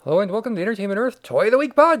Hello and welcome to the Entertainment Earth Toy of the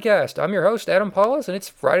Week podcast. I'm your host, Adam Paulus, and it's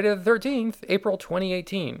Friday the 13th, April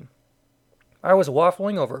 2018. I was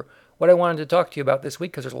waffling over what I wanted to talk to you about this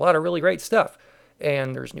week because there's a lot of really great stuff.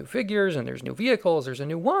 And there's new figures, and there's new vehicles, there's a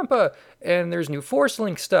new Wampa, and there's new Force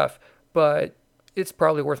Link stuff. But it's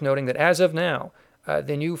probably worth noting that as of now,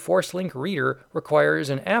 the new Force Link reader requires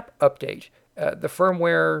an app update. The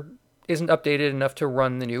firmware isn't updated enough to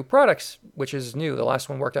run the new products, which is new. The last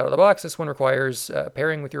one worked out of the box. This one requires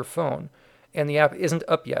pairing with your phone, and the app isn't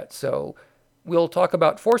up yet. So we'll talk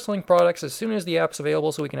about Force Link products as soon as the app's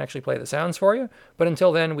available so we can actually play the sounds for you. But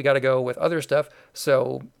until then, we got to go with other stuff.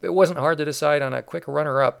 So it wasn't hard to decide on a quick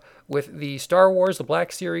runner-up with the Star Wars The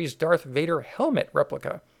Black Series Darth Vader helmet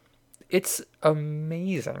replica. It's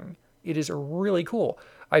amazing. It is really cool.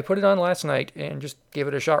 I put it on last night and just gave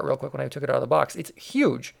it a shot real quick when I took it out of the box. It's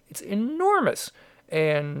huge. It's enormous.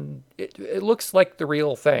 And it looks like the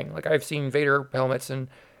real thing. Like I've seen Vader helmets, and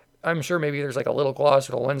I'm sure maybe there's like a little gloss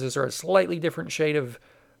or the lenses are a slightly different shade of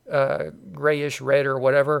grayish red or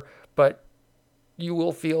whatever, but you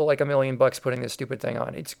will feel like $1,000,000 putting this stupid thing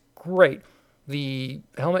on. It's great. The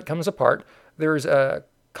helmet comes apart. There's a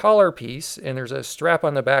collar piece, and there's a strap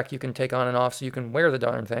on the back you can take on and off so you can wear the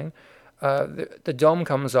darn thing. The dome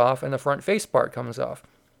comes off, and the front face part comes off.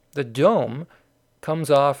 The dome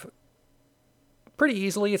comes off pretty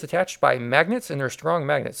easily. It's attached by magnets, and they're strong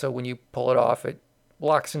magnets, so when you pull it off, it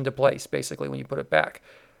locks into place, basically, when you put it back.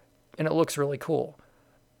 And it looks really cool.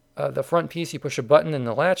 The front piece, you push a button, and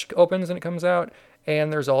the latch opens, and it comes out.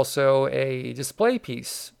 And there's also a display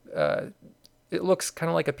piece. It looks kind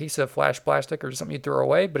of like a piece of flash plastic or something you'd throw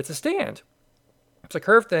away, but it's a stand. It's a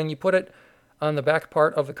curved thing. You put it on the back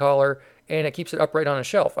part of the collar, and it keeps it upright on a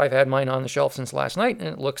shelf. I've had mine on the shelf since last night, and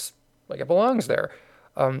it looks like it belongs there.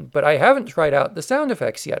 But I haven't tried out the sound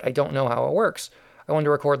effects yet. I don't know how it works. I wanted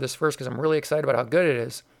to record this first because I'm really excited about how good it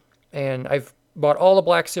is. And I've bought all the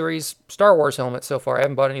Black Series Star Wars helmets so far. I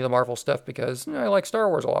haven't bought any of the Marvel stuff because I like Star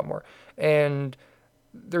Wars a lot more. And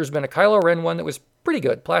there's been a Kylo Ren one that was pretty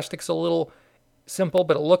good. Plastic's a little simple,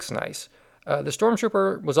 but it looks nice. The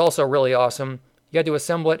Stormtrooper was also really awesome. You had to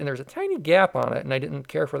assemble it, and there's a tiny gap on it, and I didn't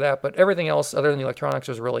care for that, but everything else, other than the electronics,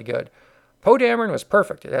 was really good. Poe Dameron was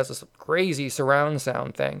perfect. It has this crazy surround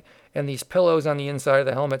sound thing, and these pillows on the inside of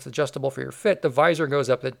the helmet's adjustable for your fit. The visor goes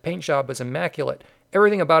up. The paint job is immaculate.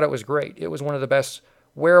 Everything about it was great. It was one of the best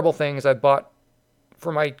wearable things I bought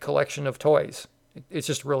for my collection of toys. It's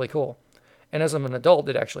just really cool. And as I'm an adult,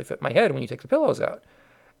 it actually fit my head when you take the pillows out.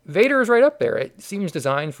 Vader is right up there. It seems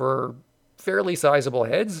designed for fairly sizable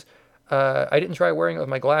heads. I didn't try wearing it with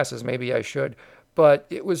my glasses. Maybe I should. But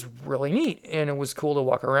it was really neat, and it was cool to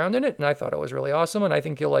walk around in it, and I thought it was really awesome, and I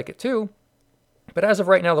think you'll like it too. But as of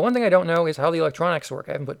right now, the one thing I don't know is how the electronics work.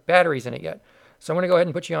 I haven't put batteries in it yet. So I'm going to go ahead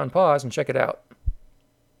and put you on pause and check it out.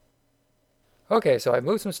 Okay, so I've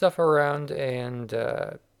moved some stuff around, and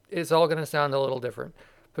it's all going to sound a little different.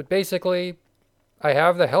 But basically, I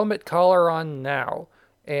have the helmet collar on now,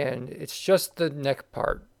 and it's just the neck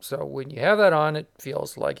part. So when you have that on, it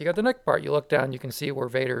feels like you got the neck part. You look down, you can see where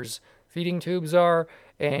Vader's feeding tubes are,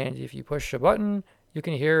 and if you push a button, you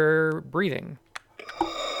can hear breathing.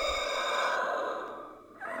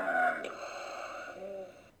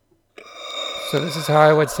 So this is how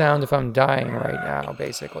I would sound if I'm dying right now,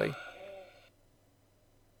 basically.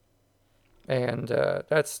 And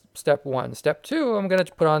that's step one. Step two, I'm going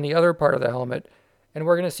to put on the other part of the helmet, and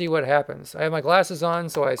we're going to see what happens. I have my glasses on,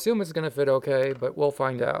 so I assume it's going to fit okay, but we'll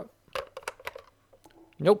find out.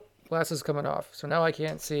 Nope, glasses coming off. So now I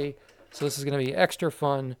can't see. So this is going to be extra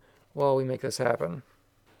fun while we make this happen.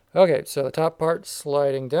 Okay, so the top part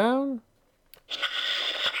sliding down.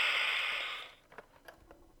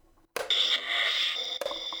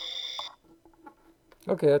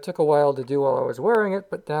 Okay, that took a while to do while I was wearing it,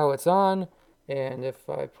 but now it's on. And if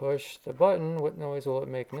I push the button, what noise will it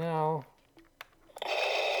make now?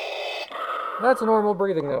 That's a normal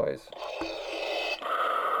breathing noise.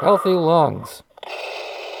 Healthy lungs.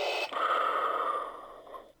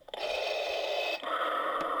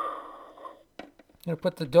 I'm going to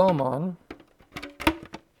put the dome on.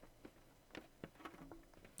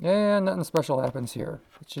 And nothing special happens here.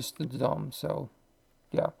 It's just the dome, so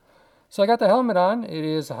yeah. So I got the helmet on. It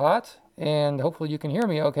is hot, and hopefully you can hear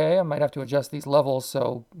me okay. I might have to adjust these levels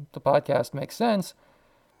so the podcast makes sense.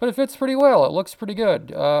 But it fits pretty well. It looks pretty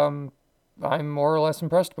good. I'm more or less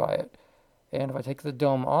impressed by it. And if I take the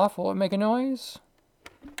dome off, will it make a noise?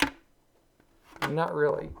 Not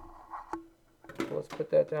really. So let's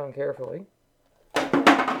put that down carefully.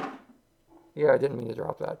 Yeah, I didn't mean to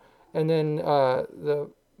drop that. And then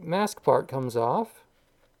the mask part comes off.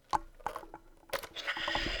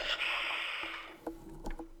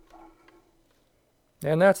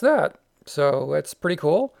 And that's that. So it's pretty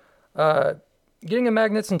cool. Uh, Getting the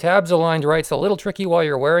magnets and tabs aligned right's a little tricky while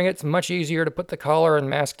you're wearing it. It's much easier to put the collar and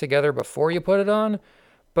mask together before you put it on,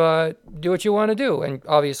 but do what you want to do. And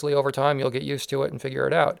obviously, over time, you'll get used to it and figure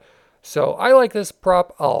it out. So I like this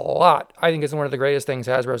prop a lot. I think it's one of the greatest things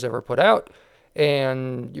Hasbro's ever put out,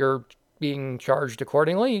 and you're being charged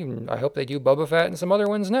accordingly. I hope they do Boba Fett and some other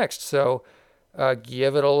ones next. So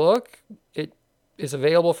give it a look. It is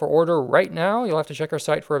available for order right now. You'll have to check our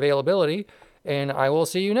site for availability. And I will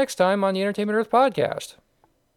see you next time on the Entertainment Earth podcast.